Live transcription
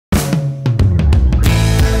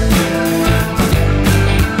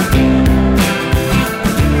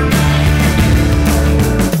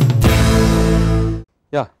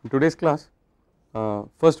Yeah, in today's class,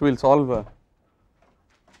 first we will solve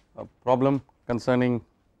a problem concerning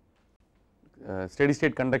steady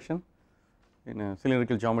state conduction in a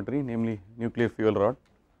cylindrical geometry, namely nuclear fuel rod,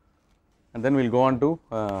 and then we will go on to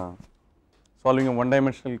solving a one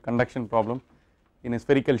dimensional conduction problem in a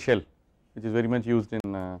spherical shell, which is very much used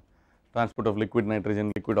in transport of liquid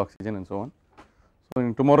nitrogen, liquid oxygen and so on. So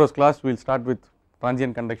in tomorrow's class we will start with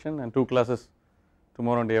transient conduction, and 2 classes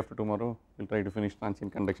tomorrow and day after tomorrow we will try to finish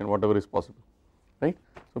transient conduction whatever is possible, right.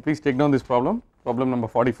 So please take down this problem number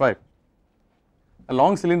 45. A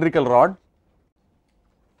long cylindrical rod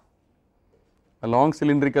of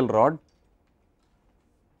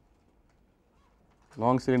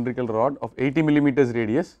 80 millimeters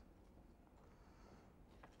radius,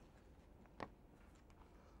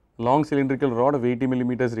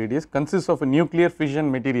 consists of a nuclear fission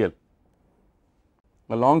material.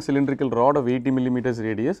 A long cylindrical rod of 80 millimeters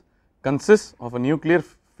radius consists of a nuclear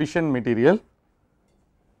fission material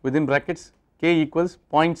within brackets K equals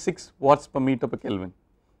 0.6 watts per meter per Kelvin.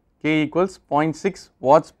 K equals 0.6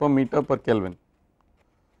 watts per meter per Kelvin.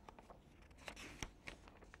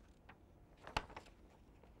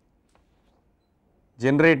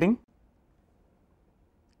 Generating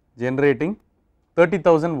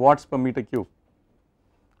 30,000 watts per meter cube.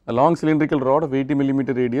 A long cylindrical rod of 80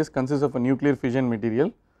 millimeter radius consists of a nuclear fission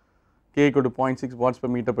material K equal to 0.6 watts per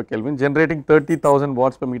meter per Kelvin, generating 30,000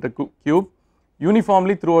 watts per meter cube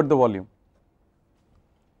uniformly throughout the volume.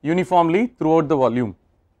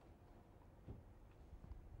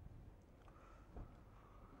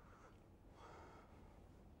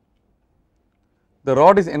 The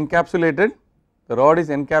rod is encapsulated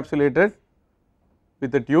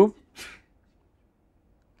with a tube.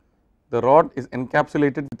 The rod is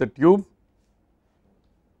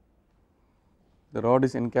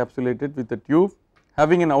encapsulated with a tube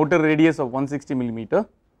having an outer radius of 160 millimeter.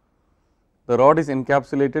 The rod is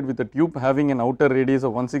encapsulated with a tube having an outer radius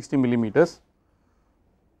of 160 millimeters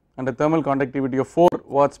and a thermal conductivity of 4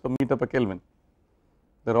 watts per meter per Kelvin.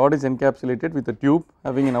 The rod is encapsulated with a tube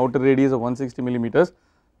having an outer radius of 160 millimeters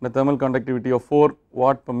and a thermal conductivity of 4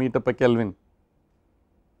 watt per meter per Kelvin.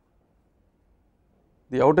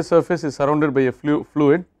 The outer surface is surrounded by a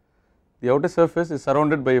fluid. The outer surface is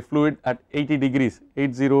surrounded by a fluid at 80 degrees,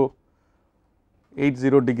 80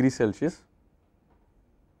 degrees Celsius.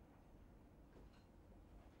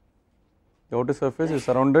 The outer surface is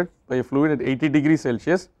surrounded by a fluid at 80 degrees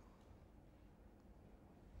Celsius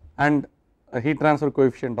and a heat transfer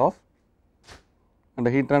coefficient of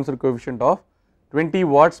 20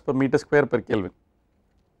 watts per meter square per Kelvin.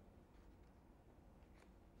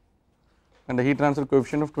 And a heat transfer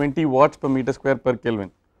coefficient of 20 watts per meter square per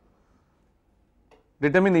Kelvin.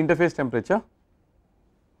 Determine the interface temperature.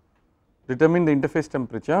 And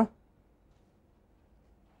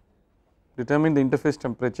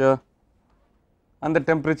the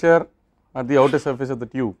temperature at the outer surface of the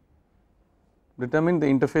tube. Determine the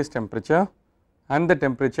interface temperature and the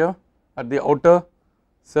temperature at the outer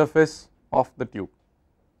surface of the tube.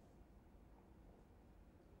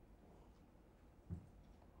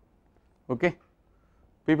 Okay.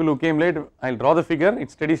 People who came late, I will draw the figure. It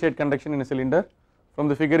is steady state conduction in a cylinder. From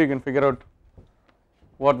the figure you can figure out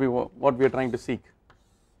what we are trying to seek.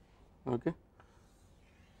 Okay.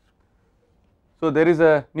 So there is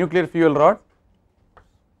a nuclear fuel rod.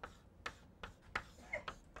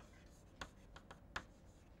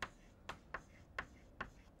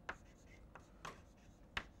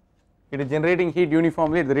 It is generating heat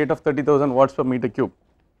uniformly at the rate of 30,000 watts per meter cube.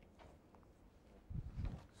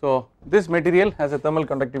 So this material has a thermal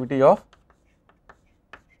conductivity of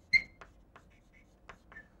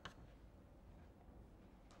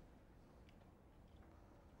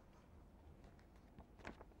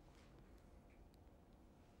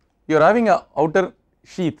you are having a outer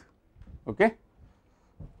sheath, okay,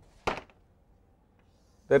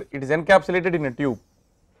 there it is encapsulated in a tube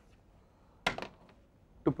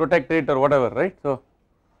to protect it or whatever, right. So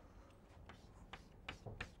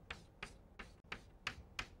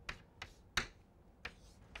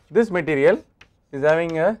this material is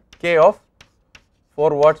having a K of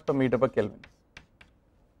 4 watts per meter per Kelvin.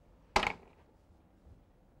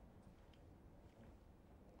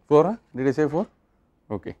 Four, did I say 4?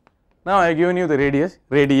 Okay. Now I have given you the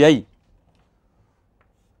radii.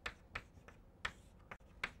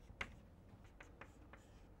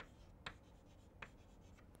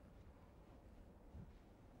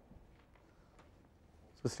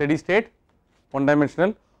 So steady state, one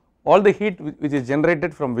dimensional, all the heat which is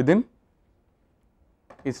generated from within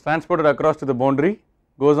is transported across to the boundary,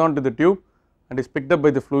 goes on to the tube and is picked up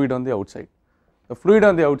by the fluid on the outside. The fluid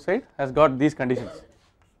on the outside has got these conditions.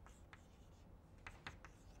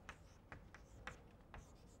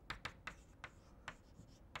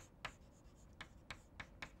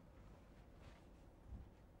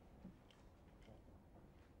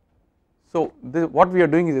 So, what we are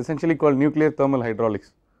doing is essentially called nuclear thermal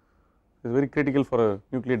hydraulics. It is very critical for a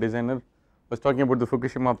nuclear designer. I was talking about the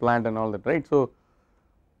Fukushima plant and all that, right. So,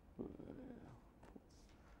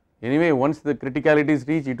 anyway, once the criticality is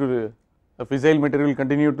reached, it will a fissile material will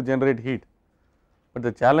continue to generate heat, but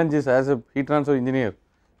the challenge is, as a heat transfer engineer,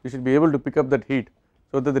 you should be able to pick up that heat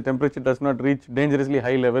so that the temperature does not reach dangerously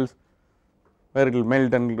high levels where it will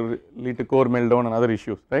melt and lead to core meltdown and other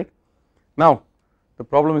issues, right. Now, the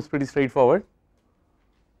problem is pretty straightforward.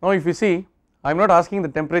 Now, if you see, I am not asking the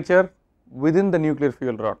temperature within the nuclear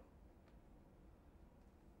fuel rod,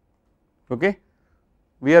 okay.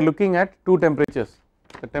 We are looking at two temperatures,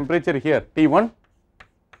 the temperature here T1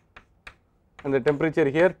 and the temperature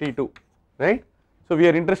here T2, right. So, we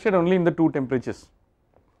are interested only in the two temperatures,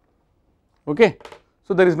 okay.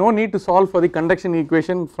 So, there is no need to solve for the conduction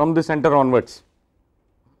equation from the center onwards.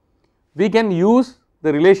 We can use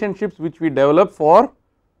the relationships which we develop for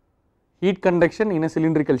heat conduction in a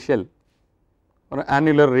cylindrical shell or an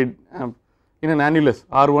annular in an annulus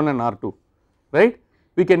R1 and R2, right.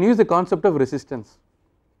 We can use the concept of resistance,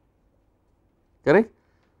 correct.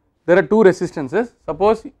 There are two resistances,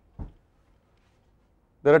 suppose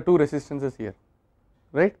there are two resistances here,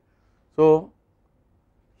 right. So,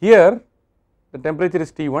 here the temperature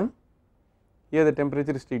is T1, here the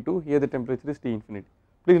temperature is T2, here the temperature is T infinity.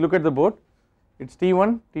 Please look at the board, it is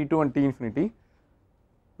T1, T2 and T infinity.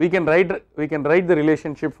 We can write the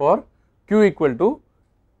relationship for Q equal to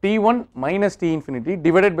T1 minus T infinity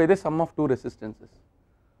divided by the sum of two resistances.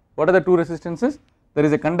 What are the two resistances? There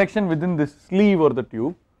is a conduction within this sleeve or the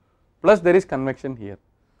tube, plus there is convection here.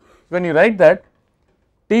 When you write that,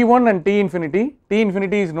 T1 and T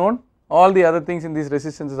infinity is known, all the other things in these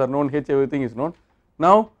resistances are known, H everything is known.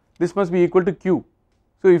 Now, this must be equal to Q.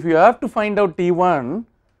 So, if you have to find out T1,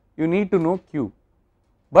 you need to know Q,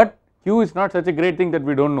 but Q is not such a great thing that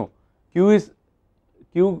we do not know.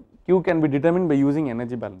 Q can be determined by using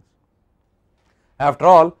energy balance. After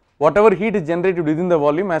all, whatever heat is generated within the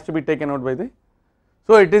volume has to be taken out by the.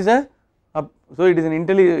 So, it is a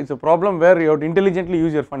problem where you have to intelligently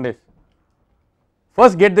use your fundays.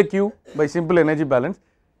 First get the Q by simple energy balance,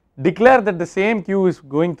 declare that the same Q is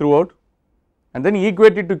going throughout and then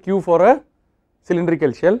equate it to Q for a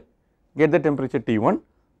cylindrical shell, get the temperature T1.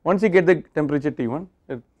 Once you get the temperature T1,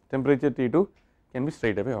 the temperature T2 can be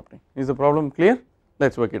straight away obtained. Is the problem clear?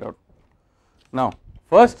 Let us work it out. Now,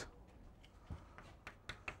 first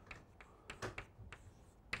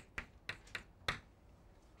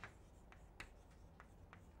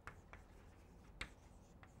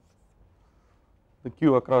the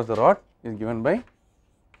Q across the rod is given by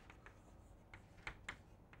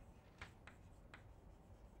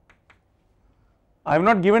I have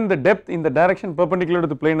not given the depth in the direction perpendicular to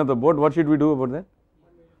the plane of the board. What should we do about that?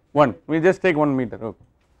 1. We just take 1 meter. Okay.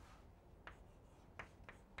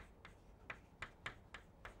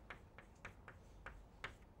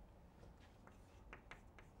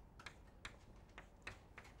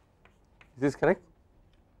 Is this correct?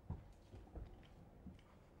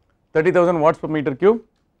 30,000 watts per meter cube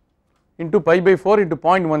into pi by 4 into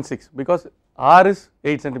 0.16, because R is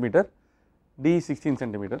 8 centimeter, D is 16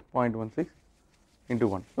 centimeter, 0.16 into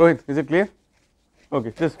 1. Rohit, is it clear?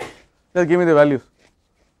 Okay, just give me the values.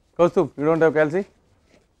 Kaustubh, you do not have calci?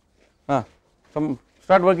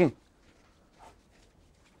 Start working.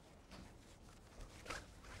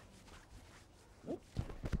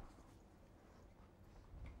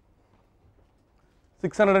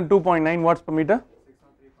 $602.9 watts per meter.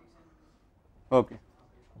 Okay.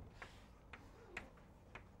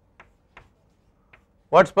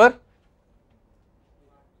 Watts per?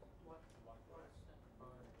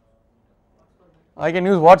 I can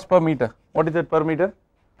use watts per meter. What is that per meter?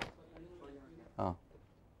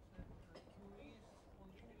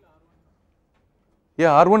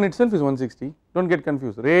 Yeah, R1 itself is 160. Do not get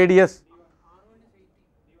confused. Radius.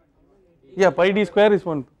 Yeah, pi d square is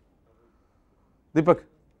 1. Deepak.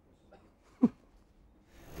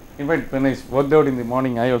 In fact, when I worked out in the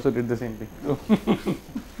morning, I also did the same thing. So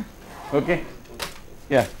okay.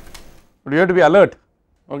 Yeah. But you have to be alert.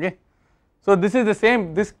 Okay. So this is the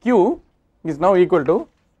same. This Q is now equal to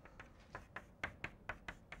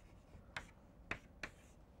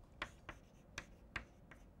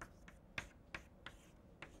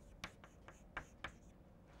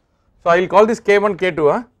so I will call this K1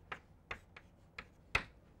 K2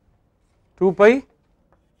 2 pi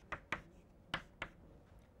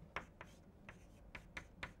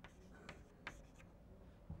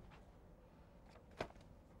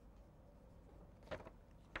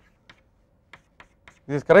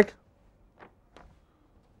Is this correct?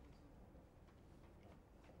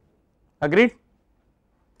 Agreed?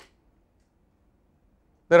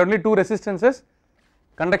 there are only two resistances,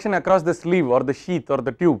 conduction across the sleeve or the sheath or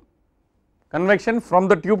the tube, convection from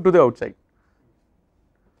the tube to the outside.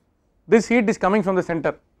 This heat is coming from the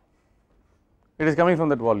center, it is coming from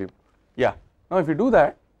that volume. Yeah, now if you do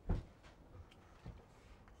that,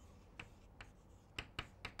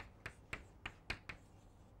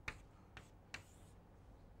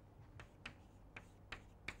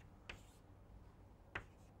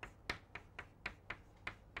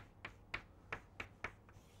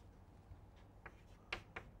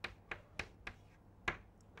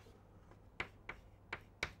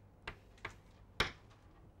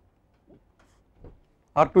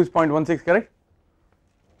 R2 is 0.16, correct?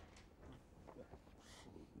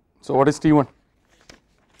 So what is T1?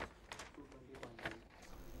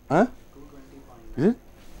 Huh? Is it?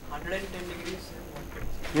 110 degrees.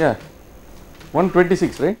 Yeah,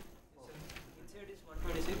 126, right? Inside is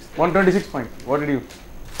 126. 126 point, what did you?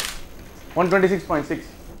 126.6.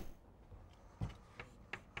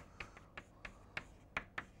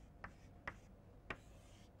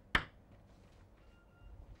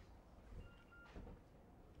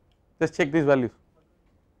 Just check these values.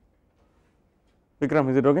 Vikram,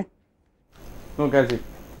 is it okay? No calcium.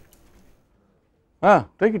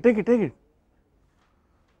 Take it, take it, take it.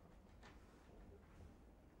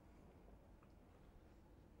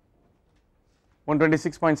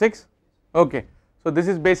 $126.6. Okay. So this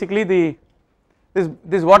is basically the this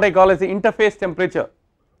is what I call as the interface temperature,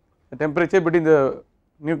 the temperature between the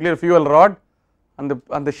nuclear fuel rod and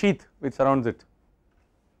the sheath which surrounds it.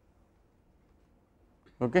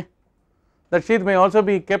 Okay. That sheath may also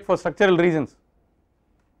be kept for structural reasons.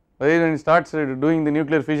 When it starts doing the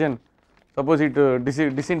nuclear fission, suppose it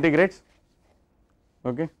disintegrates.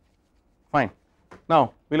 Okay, fine.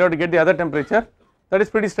 Now we will have to get the other temperature. That is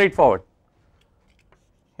pretty straightforward.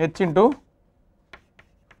 H into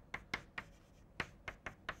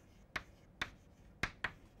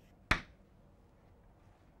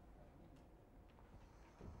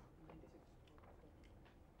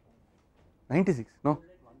 $96, no,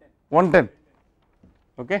 110.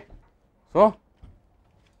 Okay, so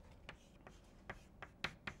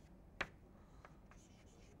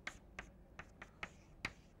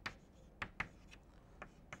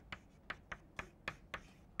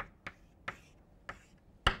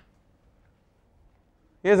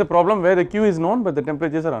here is a problem where the Q is known but the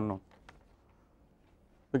temperatures are unknown.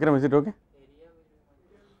 Vikram, is it okay?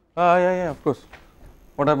 Yeah, of course.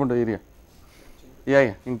 What happened to area?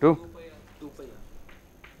 Yeah, into 2 pi r.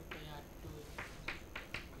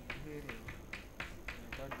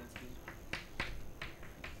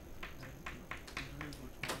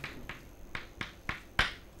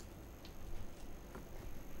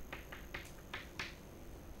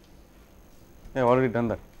 I have already done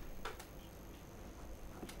that.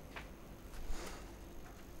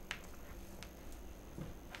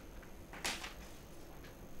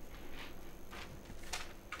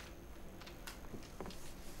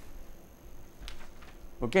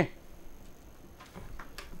 Okay.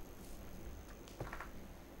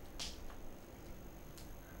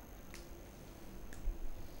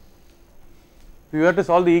 If you have to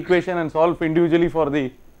solve the equation and solve individually for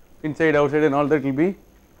the inside, outside and all, that will be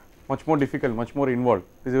much more difficult, much more involved.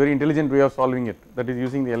 It is a very intelligent way of solving it, that is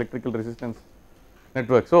using the electrical resistance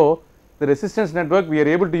network. So the resistance network we are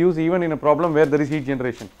able to use even in a problem where there is heat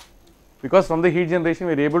generation, because from the heat generation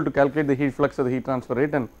we are able to calculate the heat flux or the heat transfer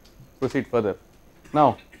rate and proceed further.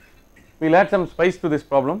 Now we will add some spice to this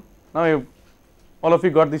problem. Now all of you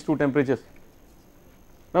got these two temperatures.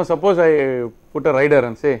 Now suppose I put a rider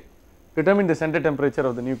and say determine the center temperature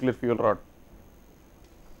of the nuclear fuel rod.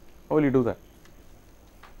 How will you do that?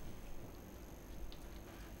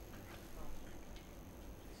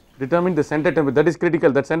 Determine the center temperature, that is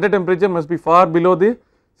critical. That center temperature must be far below the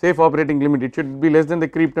safe operating limit. It should be less than the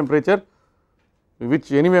creep temperature,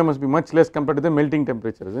 which anyway must be much less compared to the melting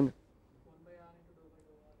temperature, isn't it?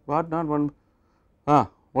 What, not 1?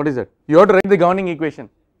 What is that? You have to write the governing equation.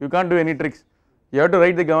 You can't do any tricks. You have to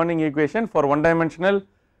write the governing equation for one dimensional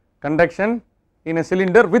conduction in a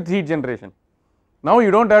cylinder with heat generation. Now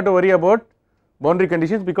you do not have to worry about boundary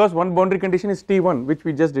conditions, because one boundary condition is T1 which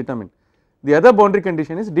we just determined. The other boundary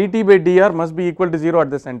condition is dt by dr must be equal to 0 at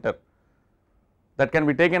the center. That can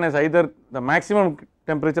be taken as either the maximum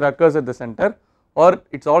temperature occurs at the center, or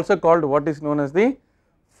it is also called what is known as the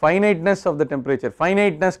finiteness of the temperature,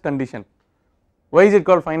 finiteness condition. Why is it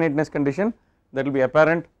called finiteness condition? That will be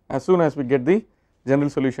apparent as soon as we get the general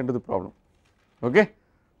solution to the problem. Okay.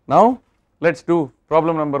 Now let us do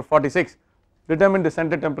problem number 46. Determine the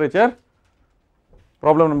center temperature.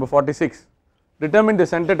 Problem number 46. Determine the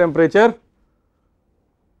center temperature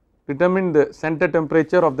determine the center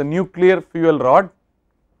temperature of the nuclear fuel rod,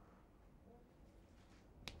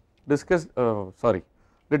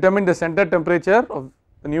 determine the center temperature of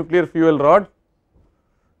the nuclear fuel rod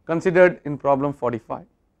considered in problem 45.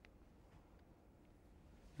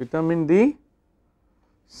 Determine the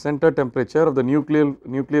center temperature of the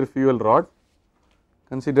nuclear fuel rod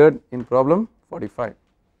considered in problem 45.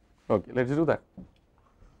 Okay, let us do that.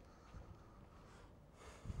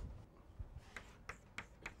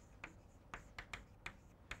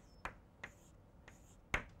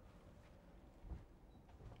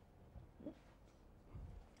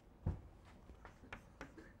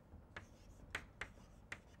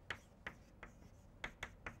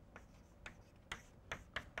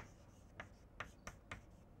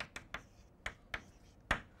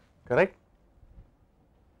 Correct.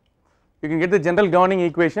 You can get the general governing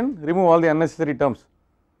equation, remove all the unnecessary terms.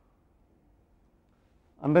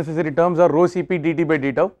 Unnecessary terms are rho Cp dt by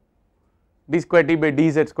d tau, d square t by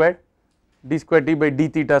dz squared, d square t by d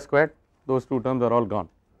theta squared, those two terms are all gone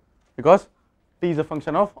because t is a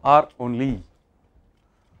function of r only.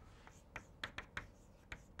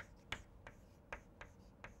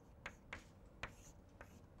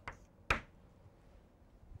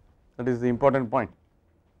 That is the important point.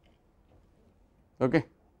 Okay.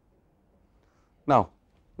 Now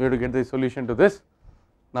we have to get the solution to this.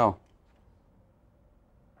 Now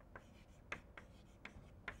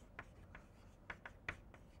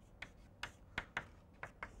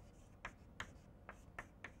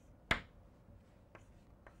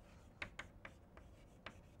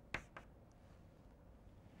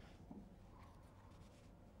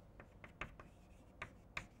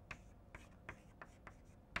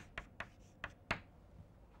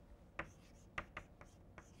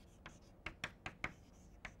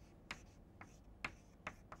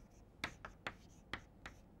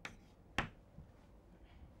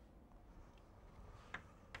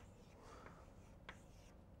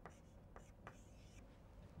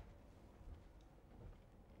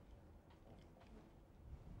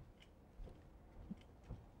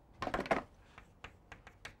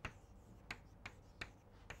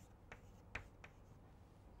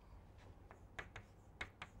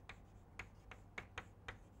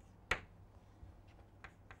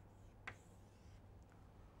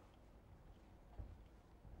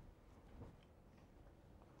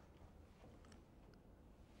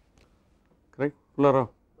correct,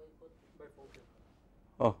 plural.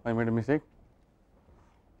 Oh, I made a mistake.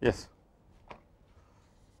 Yes.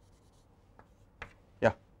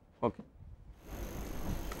 Yeah. Okay.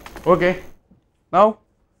 Okay. Now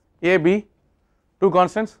A, B, two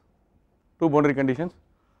constants, two boundary conditions.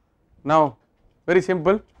 Now very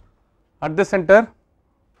simple. At the center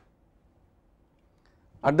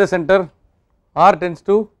R tends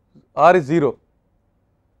to R is 0.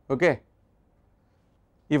 Okay.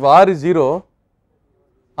 If R is 0,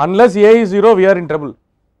 unless A is 0, we are in trouble.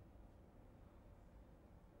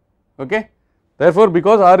 Okay. Therefore,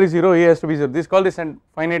 because R is 0, A has to be 0. This is called the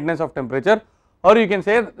finiteness of temperature, or you can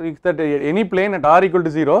say that any plane at R equal to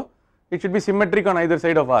 0, it should be symmetric on either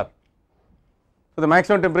side of R. So the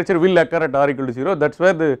maximum temperature will occur at R equal to 0. That is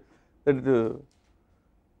where the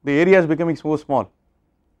area is becoming so small,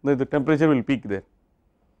 the temperature will peak there.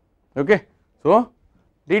 Okay. So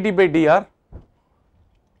dt by dr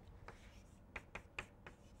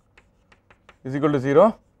is equal to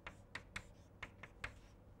 0.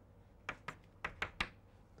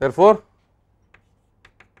 Therefore,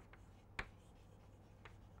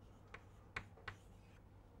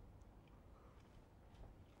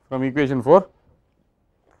 from equation 4,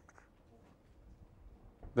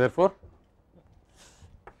 therefore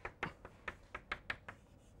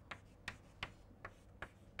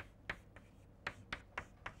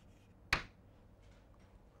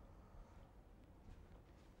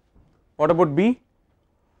what about B?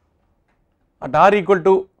 At R equal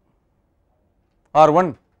to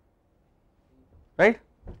R1, right?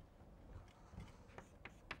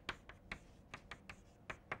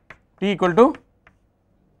 T equal to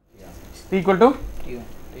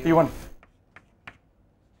T1.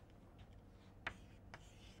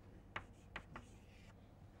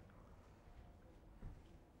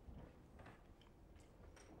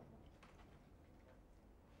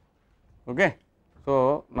 Okay.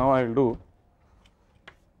 So now I will do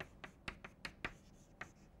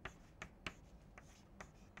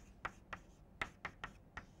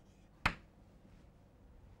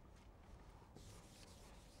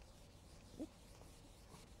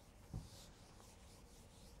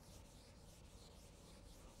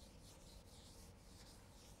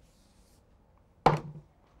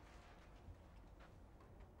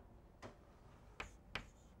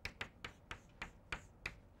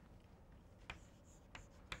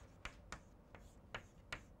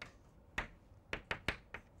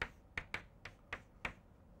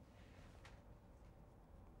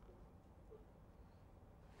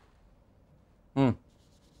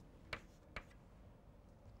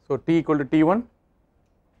So T equal to T1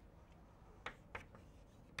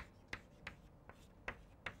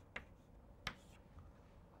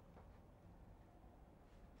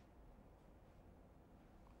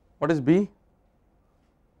 what is B?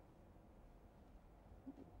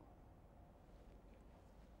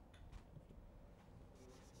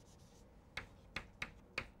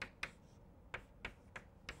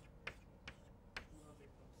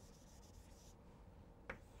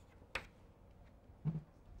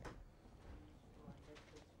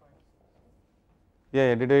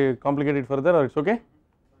 Yeah, did I complicate it further or it's okay?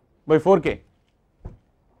 By 4K.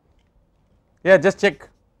 Yeah, just check.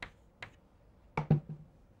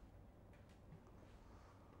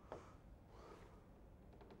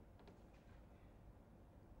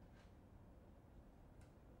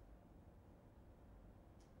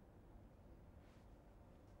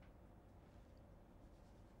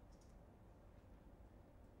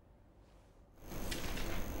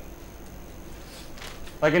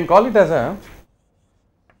 I can call it as a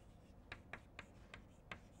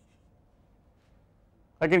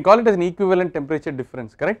an equivalent temperature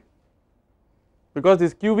difference, correct? Because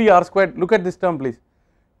this QV R squared, look at this term please,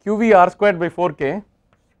 QV R squared by 4K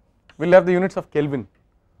will have the units of Kelvin,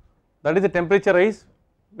 that is the temperature rise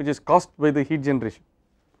which is caused by the heat generation.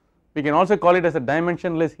 We can also call it as a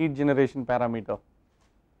dimensionless heat generation parameter,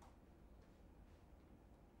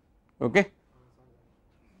 okay?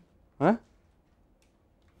 Huh?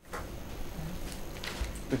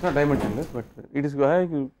 It is not dimensionless, but it is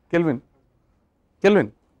Kelvin.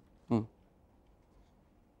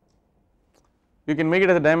 You can make it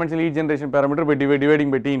as a dimensional heat generation parameter by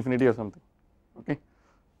dividing by T infinity or something, okay.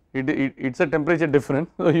 It is a temperature difference,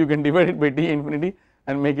 so you can divide it by T infinity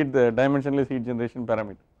and make it the dimensionless heat generation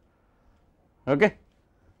parameter, okay.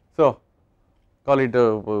 So call it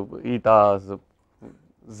eta,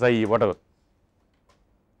 xi, whatever,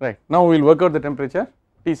 right. Now we will work out the temperature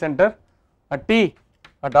T center at T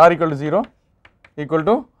at R equal to 0 equal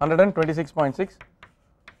to 126.6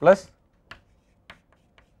 plus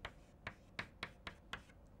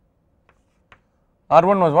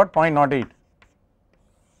R1 was what, 0.08,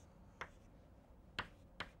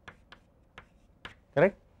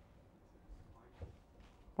 correct,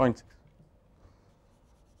 0.6.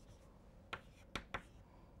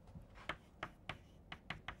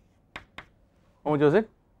 How much was it?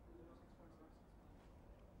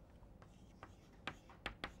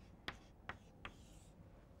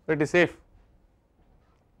 So it is safe.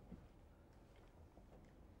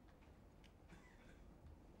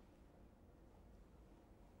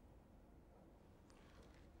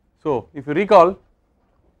 So if you recall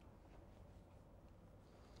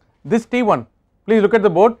this T1, please look at the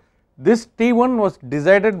board, this T1 was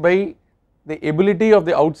decided by the ability of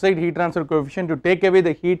the outside heat transfer coefficient to take away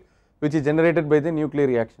the heat which is generated by the nuclear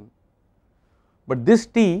reaction, but this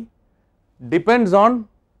T depends on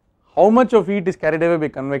how much of heat is carried away by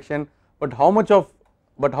convection, but how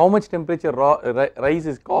much temperature rise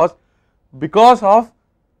is caused because of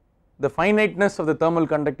the finiteness of the thermal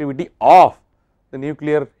conductivity of the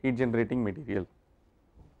nuclear heat generating material.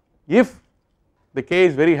 If the K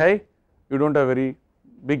is very high, you do not have very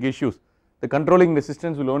big issues, the controlling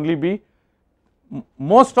resistance will only be,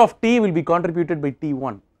 most of T will be contributed by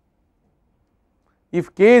T1.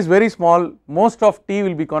 If K is very small, most of T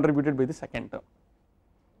will be contributed by the second term.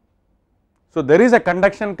 So there is a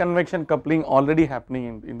conduction convection coupling already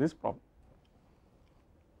happening in this problem,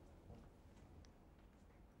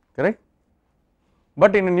 correct.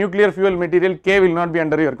 But in a nuclear fuel material, K will not be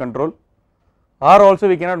under your control. R also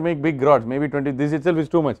we cannot make big rods, maybe 20, this itself is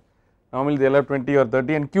too much, normally they will have 20 or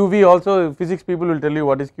 30, and QV also physics people will tell you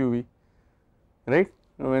what is QV, right,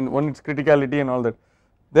 when its criticality and all that.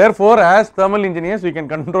 Therefore as thermal engineers we can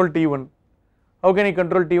control T1. How can you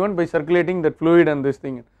control T1? By circulating that fluid and this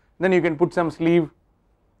thing, then you can put some sleeve,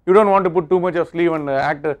 you do not want to put too much of sleeve and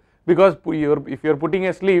act, because if you are putting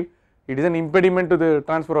a sleeve, it is an impediment to the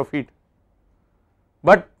transfer of heat,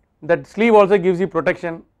 but that sleeve also gives you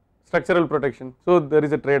protection, structural protection, so there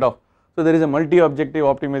is a trade off. So there is a multi objective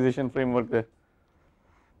optimization framework there,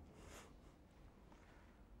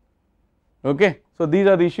 okay. So these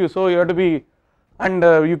are the issues, so you have to be, and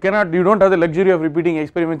you do not have the luxury of repeating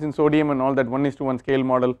experiments in sodium and all that 1:1 scale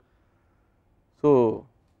model. So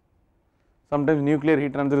sometimes nuclear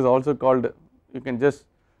heat transfer is also called, you can just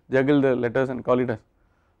juggle the letters and call it as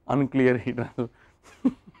unclear heat transfer,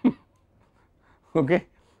 okay.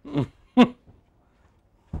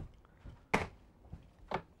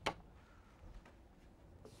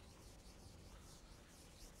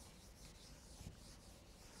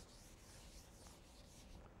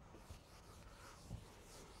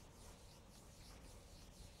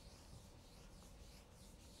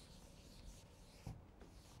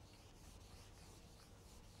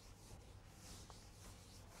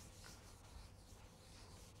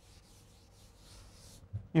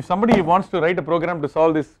 if somebody wants to write a program to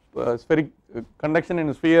solve this spheric conduction in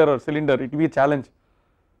a sphere or cylinder, it will be a challenge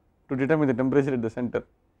to determine the temperature at the center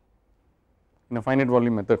in a finite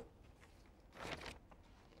volume method.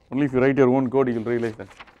 Only if you write your own code you will realize that.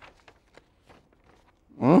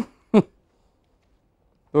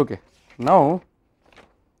 Okay, now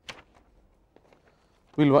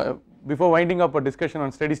we will, before winding up a discussion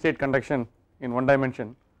on steady state conduction in one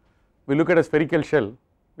dimension, we look at a spherical shell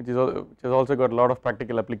which has also got a lot of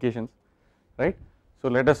practical applications, right. So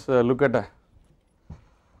let us look at a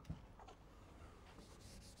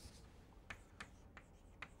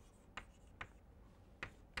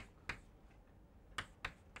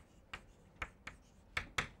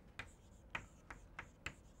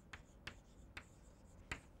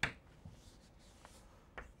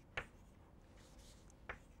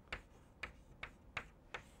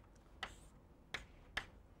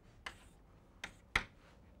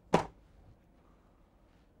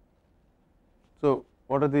so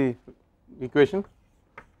what are the equation?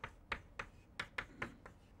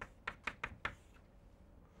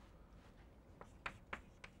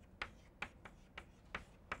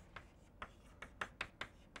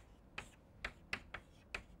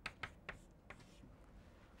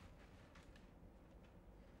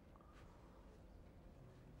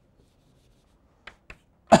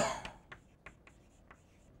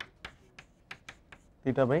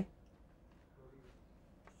 Theta by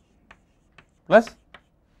plus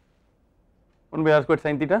 1 by r squared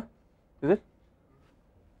sin theta, is it?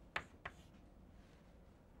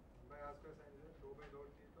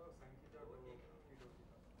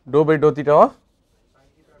 Dou by dou theta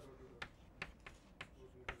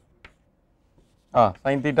of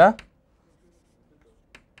sin theta,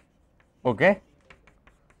 okay,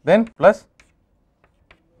 then plus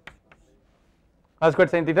r squared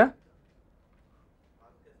sin theta,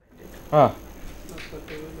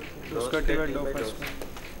 Dou square t by dou phi square.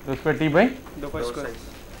 dou square t by Dou phi square.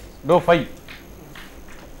 dou phi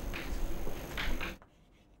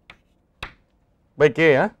by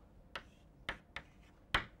k, huh?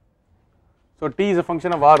 So t is a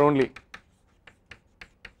function of r only.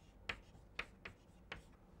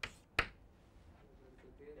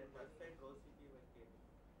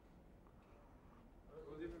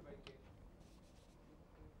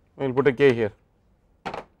 We will put a k here.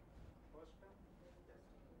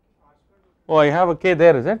 Oh, I have a k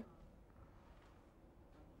there, is it?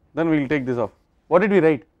 Then we will take this off. What did we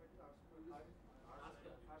write?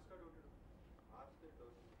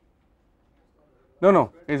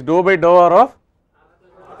 No, it's dou by dou r of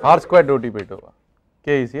r square dou t by dou r.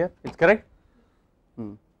 K is here, it's correct.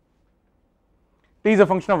 T is a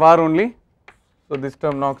function of r only, so this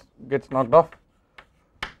term gets knocked off.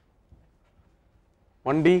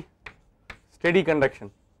 1D steady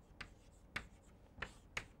conduction.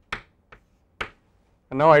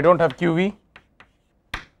 And now I do not have QV,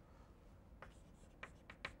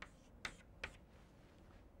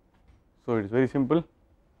 so it is very simple.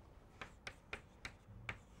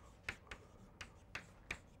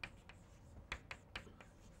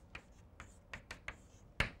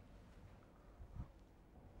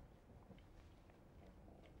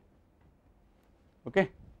 Okay,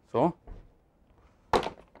 so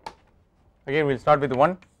again we will start with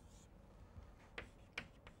 1.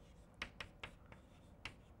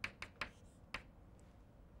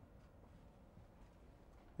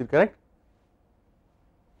 Is it correct?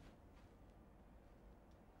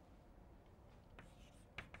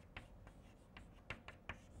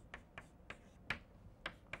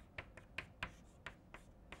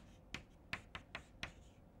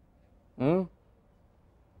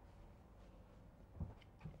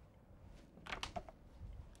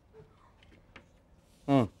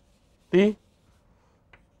 T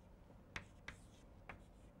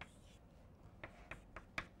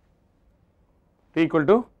equal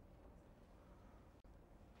to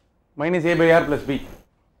minus a by r plus b.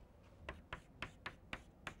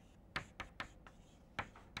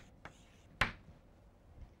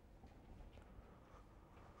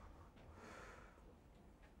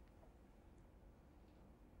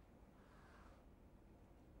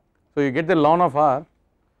 So you get the ln of r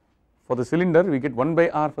for the cylinder, we get 1 by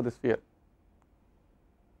r for the sphere.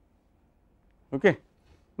 Okay.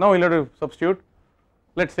 Now we will have to substitute.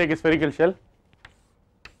 Let us take a spherical shell.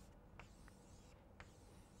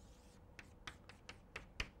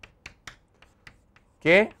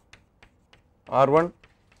 K, R1,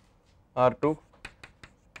 R2,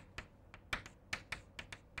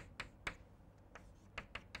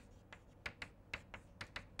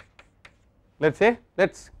 let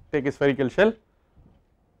us take a spherical shell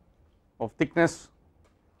of thickness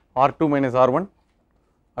R2 minus R1,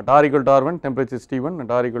 at R equal to R1 temperature is T1,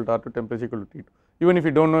 at R equal to R2 temperature equal to T2. Even if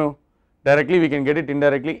you do not know directly, we can get it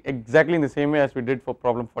indirectly exactly in the same way as we did for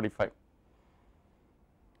problem 45.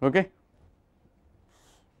 Okay.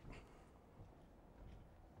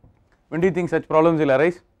 When do you think such problems will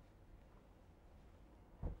arise?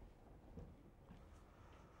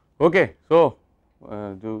 Okay, so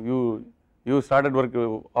you started work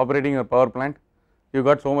operating a power plant, you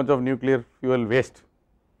got so much of nuclear fuel waste,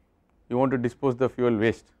 you want to dispose the fuel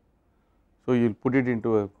waste, so you will put it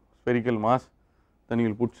into a spherical mass, then you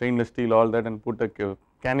will put stainless steel all that and put a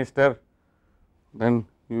canister, then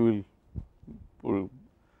you will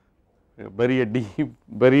bury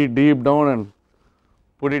deep down and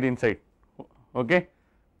put it inside. Okay.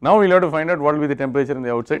 Now we will have to find out what will be the temperature in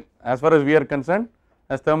the outside. As far as we are concerned,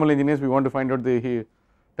 as thermal engineers, we want to find out the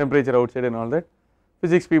temperature outside and all that.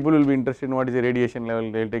 Physics people will be interested in what is the radiation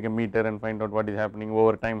level, they will take a meter and find out what is happening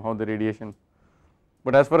over time, how the radiation.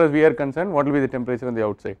 But as far as we are concerned, what will be the temperature on the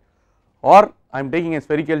outside? Or I am taking a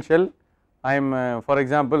spherical shell, I am for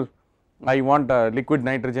example, I want liquid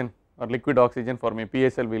nitrogen or liquid oxygen for my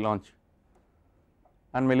PSLV launch,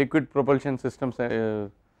 and my liquid propulsion systems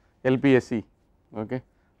LPSC, okay,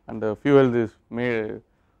 and the fuel is made,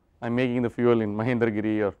 I am making the fuel in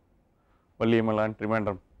Mahendragiri or Valliamala and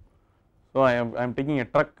Trivandrum. So I am taking a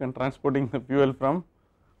truck and transporting the fuel from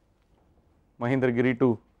Mahendragiri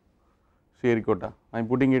to Sriharikota. I am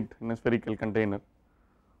putting it in a spherical container.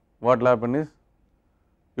 What will happen is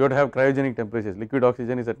you have to have cryogenic temperatures. Liquid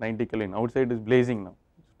oxygen is at 90 Kelvin. Outside is blazing now.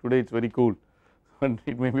 Today it is very cool, but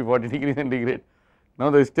it may be 40 degrees centigrade.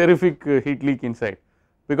 Now there is terrific heat leak inside,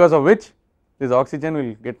 because of which this oxygen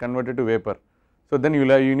will get converted to vapor. So then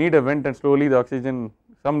you need a vent and slowly the oxygen,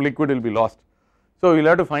 some liquid will be lost. So you will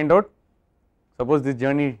have to find out, suppose this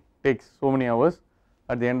journey takes so many hours,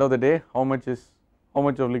 at the end of the day how much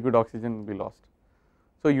of liquid oxygen will be lost.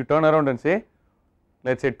 So you turn around and say,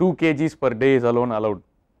 let us say 2 kgs per day is alone allowed.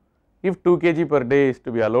 If 2 kg per day is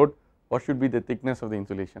to be allowed, what should be the thickness of the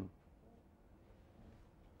insulation?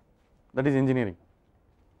 That is engineering.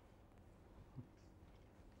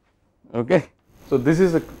 Okay. So this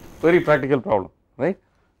is a very practical problem, right?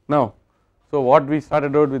 Now, so what we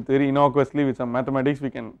started out with very innocuously with some mathematics, we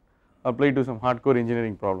can apply to some hardcore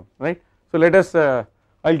engineering problem, right? So let us, I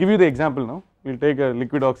will give you the example now. We will take a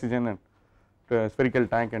liquid oxygen and a spherical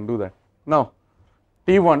tank and do that. Now,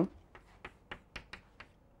 T1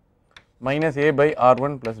 minus A by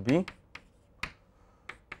R1 plus B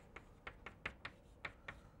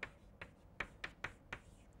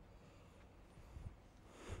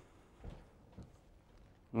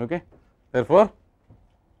okay. Therefore,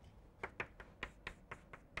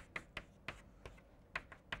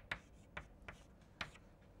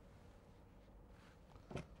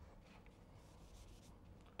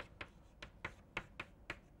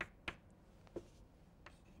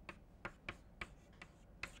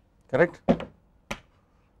 correct.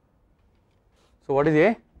 So what is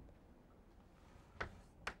A?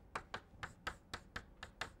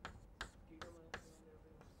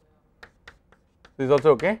 This is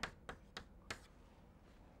also okay,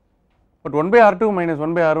 but 1 by R2 minus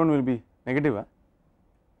 1 by R1 will be negative. Huh?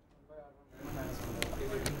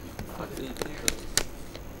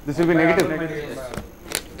 This will be negative.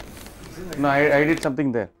 No, I did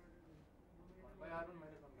something there.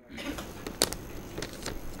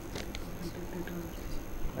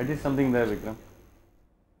 I did something there, Vikram.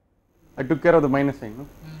 I took care of the minus sign. No?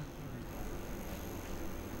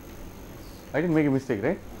 I didn't make a mistake,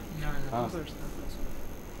 right? No.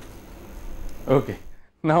 Okay.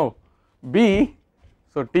 Now B,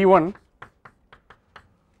 so T1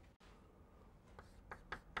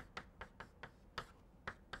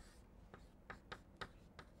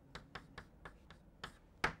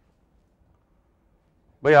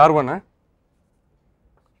 by R1, huh?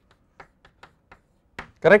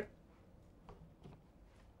 Correct?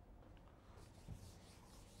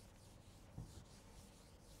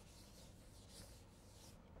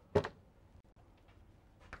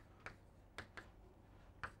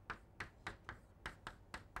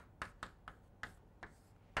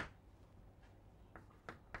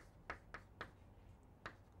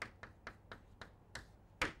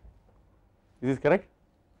 Is this correct?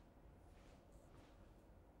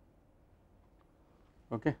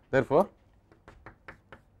 Okay. Therefore,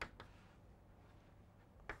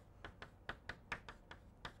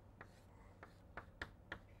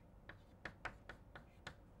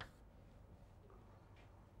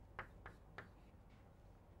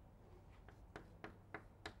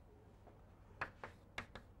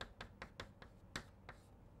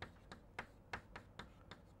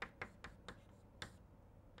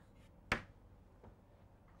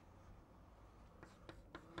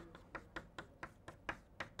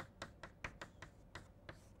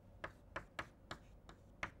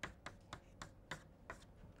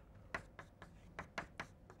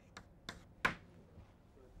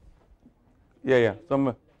 Yeah,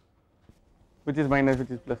 some which is minus,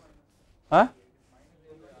 which is plus. Huh?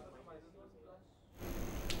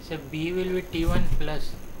 So B will be T1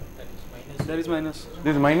 plus. That is minus. There is minus.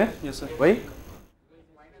 This is minus? Yes, sir. Why?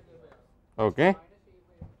 Okay.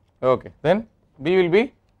 Okay. Then B will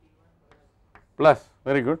be plus.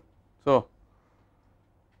 Very good. So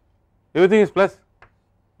everything is plus.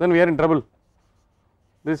 Then we are in trouble.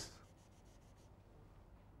 This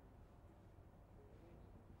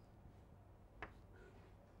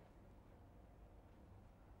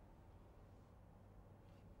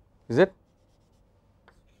is it?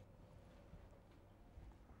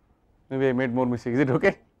 Maybe I made more mistakes. Is it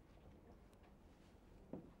okay?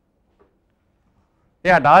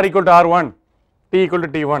 Yeah, at R equal to R1, T equal to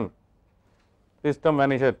T1. This term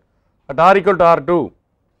vanished. At R equal to R2.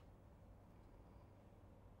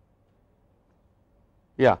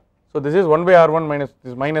 Yeah. So this is 1 by R1 minus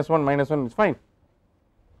this minus 1 is fine.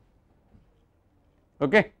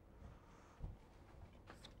 Okay.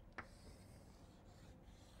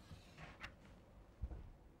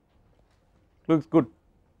 Looks good.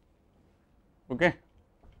 Okay.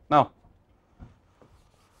 Now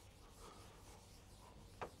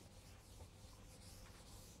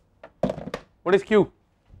what is Q?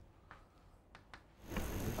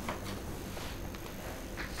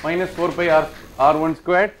 Minus 4 pi R1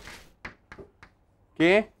 squared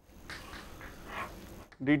K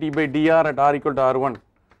dt by dr at R equal to R1.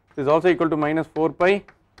 This is also equal to minus 4 pi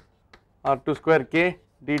R2 square K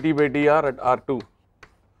dt by dr at R2.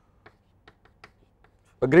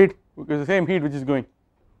 Agreed? Because the same heat which is going.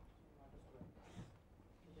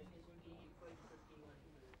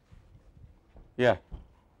 Yeah.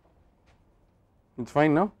 It's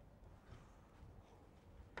fine now?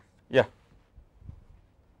 Yeah.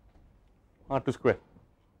 R2 square.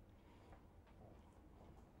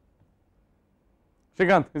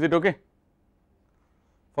 Srikanth, is it okay?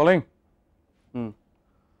 Following?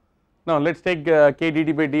 Now let us take K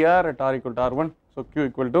dt by dr at R equal to R1. So Q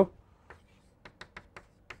equal to,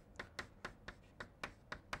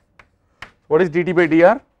 what is dt by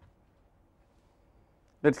dr?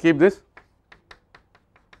 Let us keep this.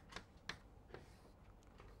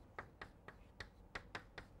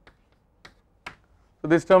 So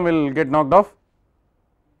this term will get knocked off.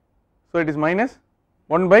 So it is minus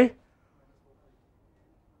 1 by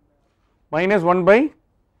minus 1 by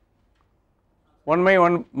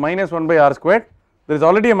 1 minus 1 by r squared. There is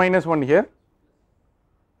already a minus 1 here.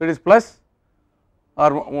 So it is plus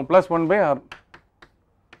r plus 1 by r.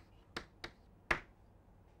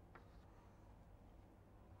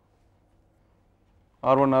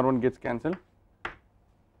 R1 gets cancelled.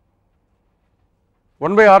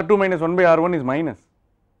 1 by R2 minus 1 by R1 is minus.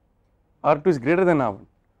 R2 is greater than R1.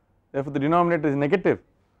 Therefore, the denominator is negative.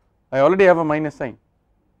 I already have a minus sign.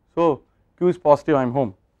 So Q is positive, I am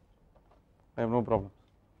home. I have no problem.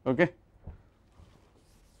 Okay.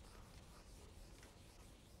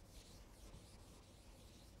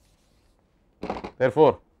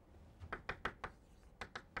 Therefore,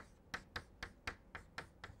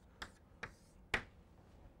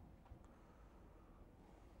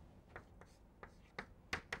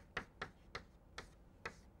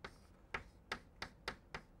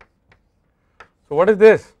 so what is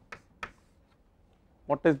this?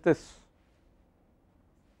 What is this?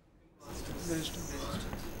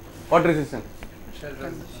 What resistance?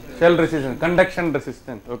 Shell resistance, conduction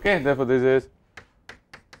resistance. Okay, therefore this is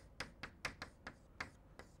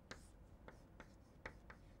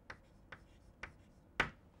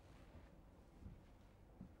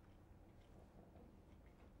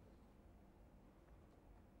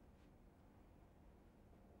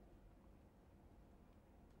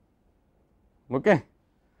okay.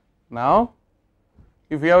 Now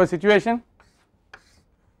if we have a situation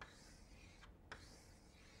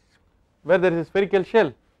where there is a spherical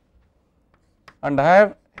shell and I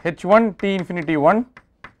have H1 T infinity 1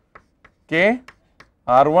 K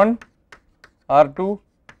R1 R2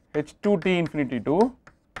 H2 T infinity 2,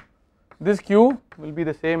 this Q will be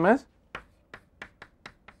the same as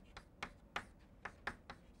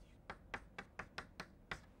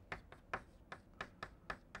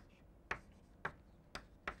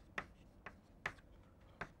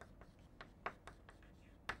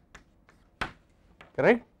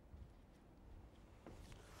correct.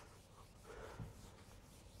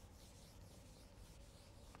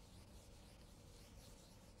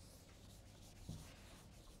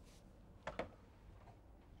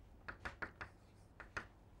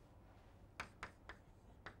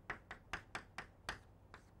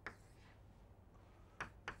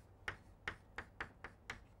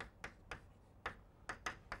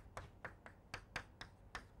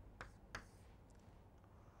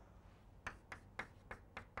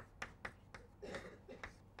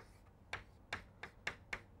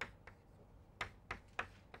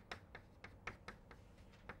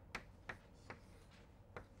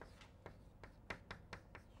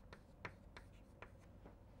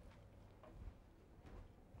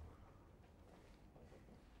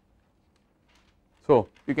 So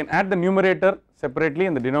you can add the numerator separately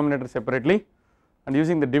and the denominator separately, and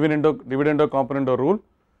using the dividendo componendo rule,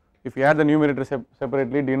 if you add the numerator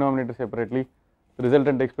separately, denominator separately, the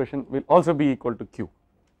resultant expression will also be equal to q.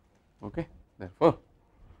 Okay. Therefore,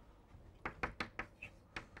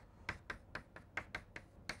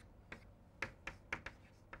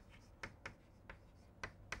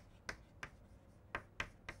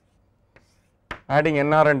 adding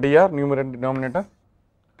nr and dr, numerator and denominator,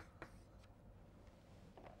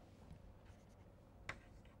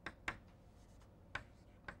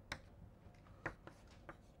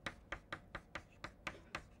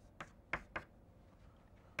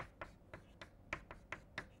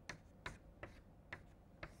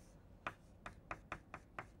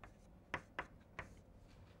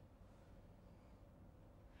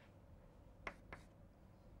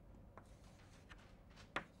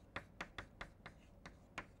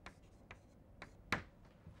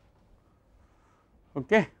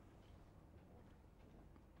 okay.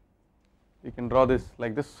 You can draw this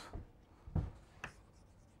like this.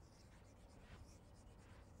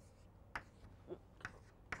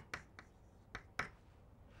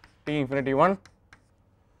 T infinity 1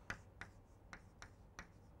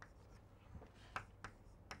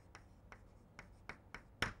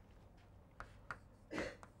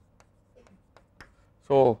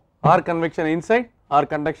 so R convection inside, R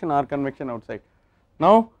conduction, R convection outside.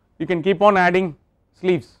 Now you can keep on adding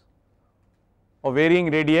sleeves of varying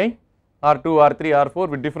radii R2, R3, R4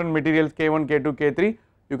 with different materials K1, K2, K3.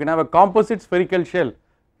 You can have a composite spherical shell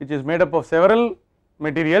which is made up of several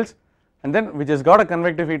materials and then which has got a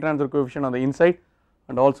convective heat transfer coefficient on the inside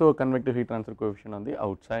and also a convective heat transfer coefficient on the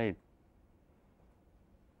outside.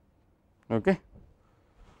 Okay.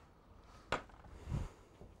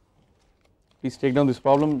 Please take down this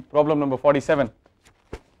problem number 47.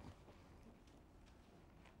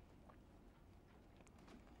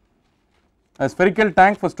 A spherical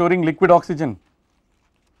tank for storing liquid oxygen,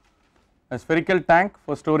 a spherical tank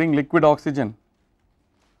for storing liquid oxygen,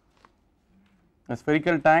 a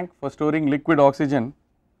spherical tank for storing liquid oxygen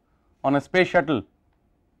on a space shuttle.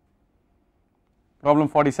 Problem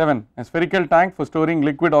 47, a spherical tank for storing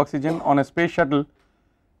liquid oxygen on a space shuttle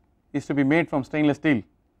is to be made from stainless steel.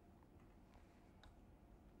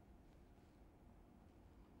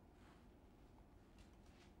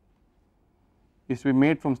 Is to be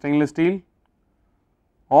made from stainless steel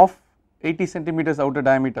of 80 centimeters outer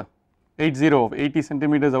diameter, 80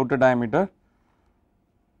 centimeters outer diameter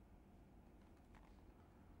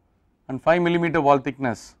and 5 millimeter wall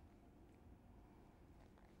thickness.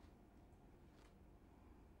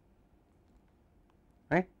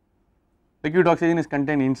 Right, liquid oxygen is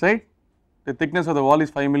contained inside, the thickness of the wall is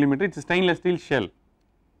 5 millimeter, it is a stainless steel shell.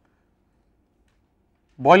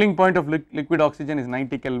 Boiling point of liquid oxygen is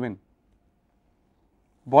 90 Kelvin.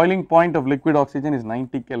 Boiling point of liquid oxygen is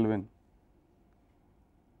 90 Kelvin.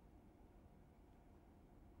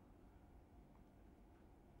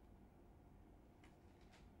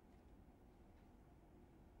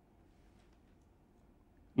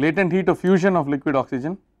 Latent heat of fusion of liquid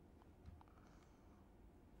oxygen,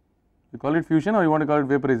 you call it fusion or you want to call it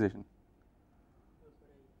vaporization?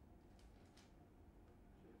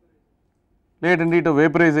 Latent heat of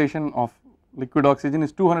vaporization of liquid oxygen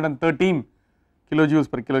is 213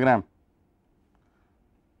 kilojoules per kilogram.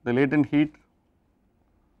 The latent heat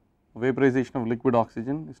of vaporization of liquid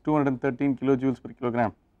oxygen is 213 kilojoules per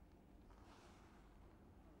kilogram.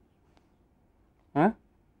 Huh?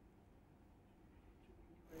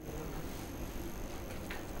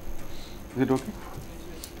 Is it okay?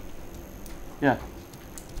 Yeah.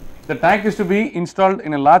 The tank is to be installed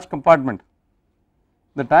in a large compartment.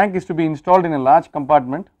 The tank is to be installed in a large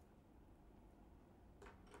compartment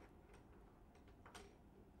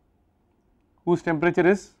whose temperature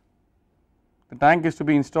is, the tank is to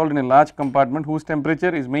be installed in a large compartment whose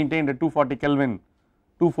temperature is maintained at 240 Kelvin,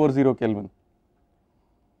 240 Kelvin.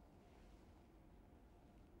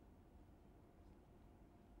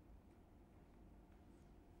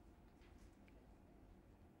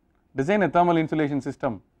 Design a thermal insulation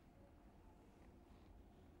system.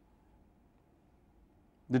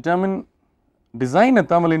 Design a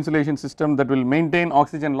thermal insulation system that will maintain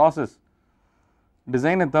oxygen losses.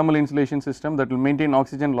 Design a thermal insulation system that will maintain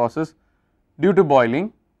oxygen losses due to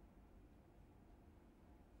boiling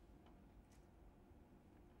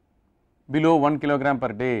below 1 kilogram per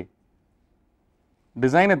day.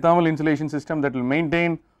 Design a thermal insulation system that will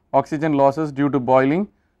maintain oxygen losses due to boiling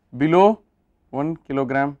below 1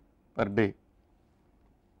 kilogram per day.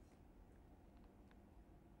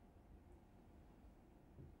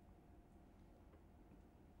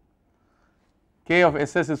 K of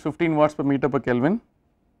SS is 15 watts per meter per Kelvin.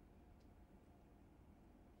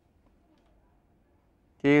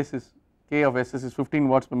 K of SS is 15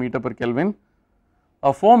 watts per meter per Kelvin.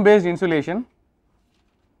 A foam based insulation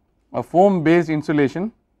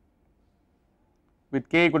with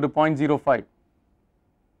K equal to 0.05,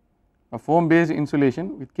 a foam based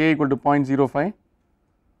insulation with K equal to 0.05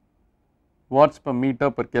 watts per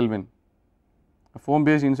meter per Kelvin, a foam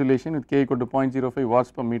based insulation with K equal to 0.05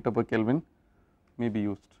 watts per meter per Kelvin may be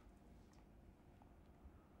used.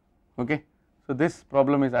 Okay. So, this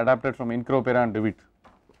problem is adapted from Incropera and Dewitt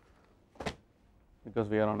because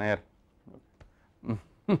we are on air.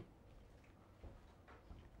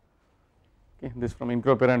 Okay, this from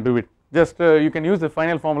Incropera and Dewitt. Just you can use the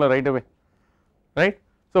final formula right away, right.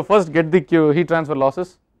 So, first get the heat transfer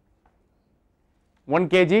losses, 1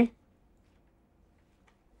 kg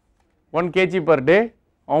per day,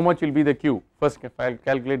 how much will be the Q, first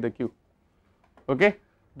calculate the Q, okay.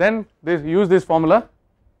 Then use this formula,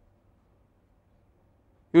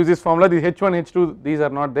 the H1, H2 these are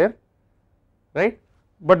not there, right,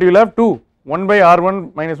 but you will have 2, 1 by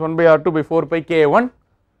R1 minus 1 by R2 by 4 pi Ka1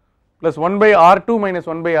 plus 1 by R2 minus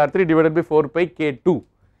 1 by R3 divided by 4 pi K2.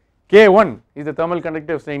 K1 is the thermal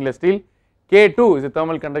conductivity of stainless steel, K2 is the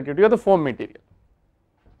thermal conductivity of the foam material,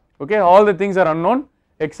 okay. All the things are unknown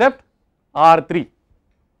except R3,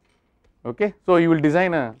 okay. So, you will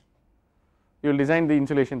design the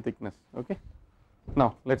insulation thickness, okay.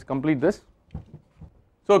 Now, let us complete this.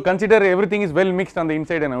 So, consider everything is well mixed on the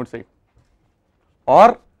inside and outside,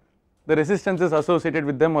 or the resistances associated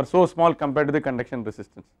with them are so small compared to the conduction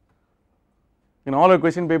resistance. In all our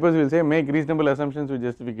question papers we will say make reasonable assumptions with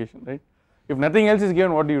justification, right. If nothing else is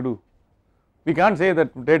given, what do? We can't say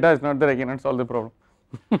that data is not there, I cannot solve the problem.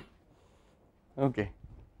 Okay,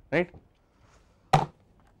 right.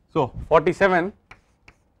 So, 47.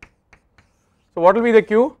 So, what will be the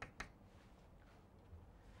Q?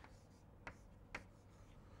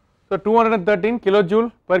 So, 213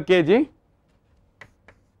 kilojoule per kg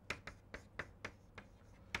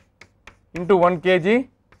into 1 kg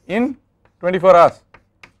in 24 hours.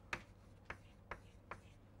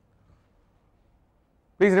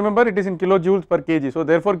 Please remember it is in kilojoules per kg. So,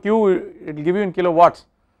 therefore, Q it will give you in kilowatts.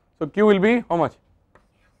 So, Q will be how much?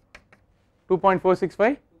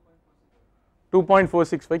 2.465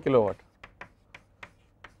 kilowatt.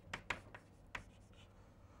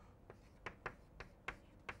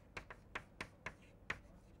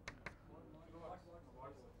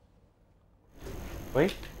 Why?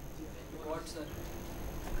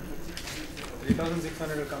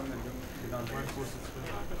 3600 will come in the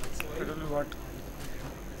 1.465. I don't know what.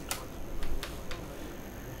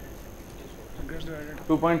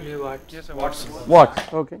 2 point Yes, sir. Watts.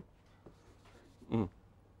 watts, okay.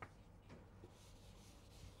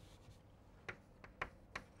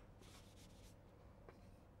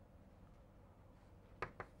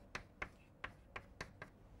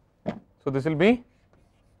 So, this will be,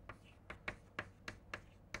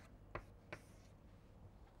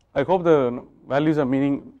 I hope the values are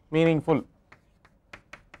meaningful.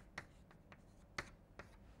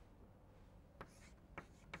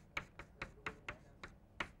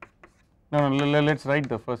 No, let us write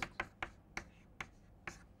the first.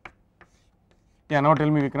 Yeah, now tell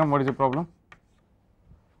me Vikram, what is the problem?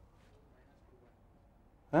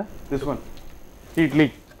 Huh? This one, heat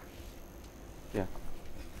leak. Yeah.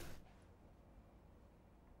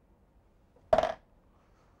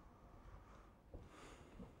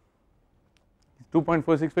 Is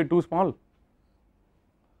 2.465 too small?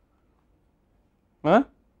 Huh?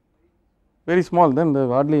 Very small, then there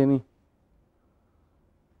hardly any.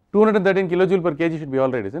 213 kilojoule per kg should be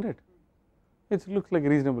all right, isn't it? It looks like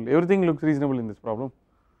reasonable, everything looks reasonable in this problem.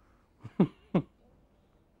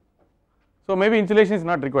 So, maybe insulation is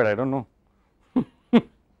not required, I do not know.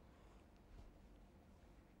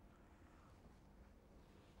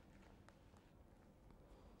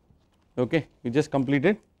 Okay, you just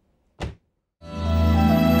completed.